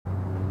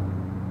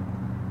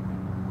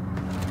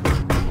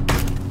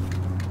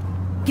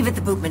Give it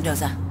the boot,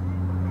 Mendoza.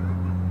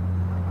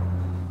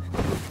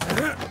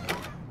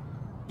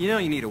 You know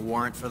you need a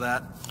warrant for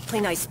that.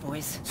 Play nice,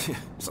 boys.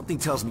 Something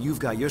tells me you've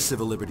got your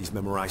civil liberties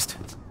memorized.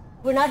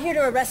 We're not here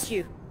to arrest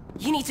you.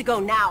 You need to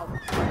go now.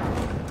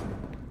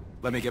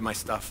 Let me get my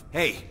stuff.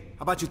 Hey,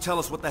 how about you tell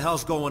us what the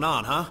hell's going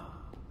on, huh?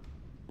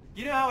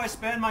 You know how I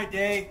spend my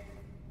day?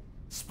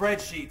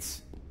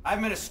 Spreadsheets. I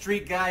haven't been a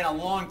street guy in a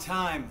long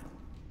time.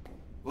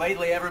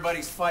 Lately,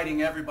 everybody's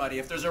fighting everybody.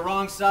 If there's a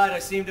wrong side, I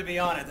seem to be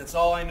on it. That's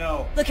all I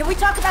know. Look, can we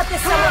talk about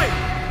this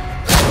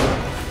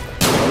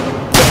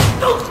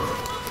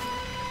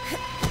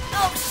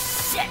Oh,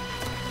 shit!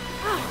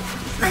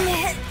 I'm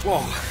hit. Whoa.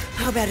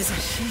 How bad is it?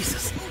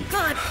 Jesus. Oh,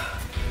 God.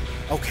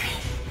 Okay.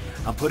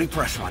 I'm putting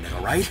pressure on it,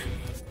 all right?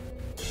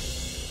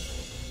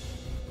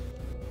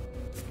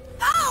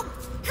 Oh,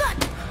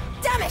 God!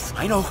 Damn it!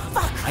 I know.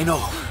 Fuck. I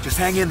know. Just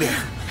hang in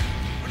there.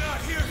 We're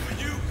not here for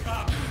you,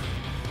 cop.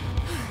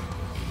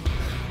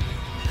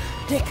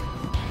 Dick.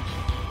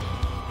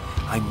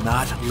 I'm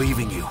not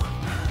leaving you.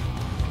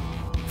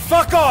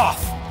 Fuck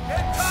off!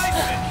 Get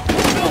Tyson!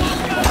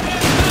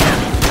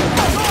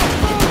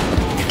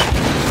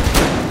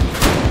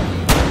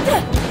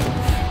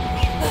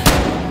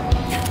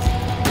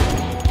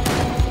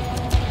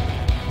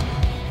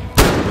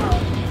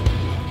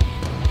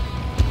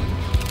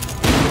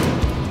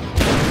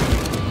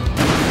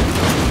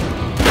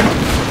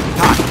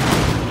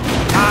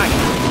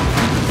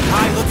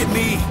 Kai, look at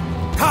me!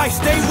 Kai,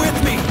 stay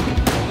with me!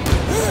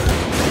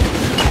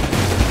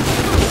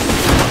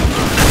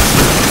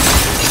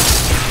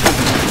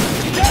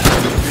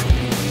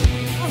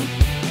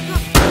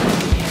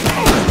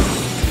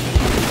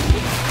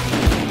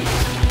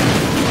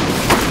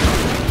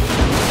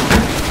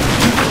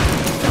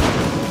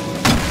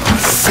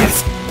 Shit!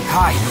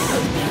 Kai!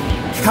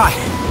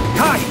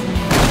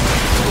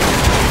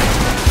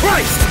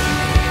 Christ!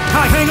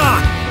 Kai, hang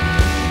on!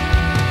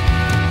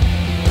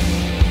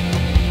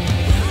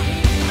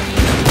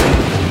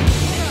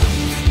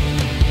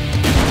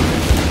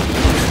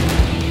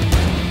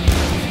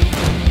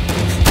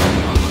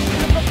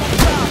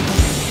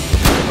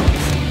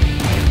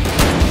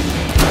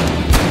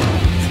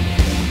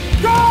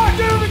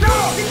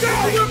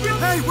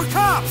 Hey, we're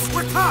cops!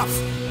 We're cops!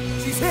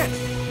 She's hit!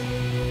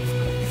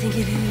 I think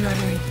it hit an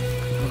artery.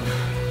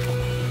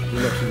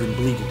 You're lucky you didn't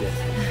bleed to death.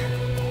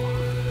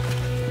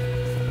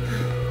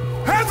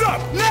 Hands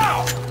up!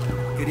 Now!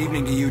 Good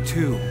evening to you,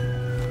 too.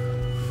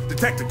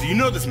 Detective, do you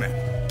know this man?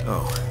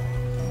 Oh.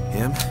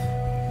 Him?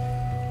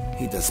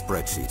 He does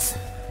spreadsheets.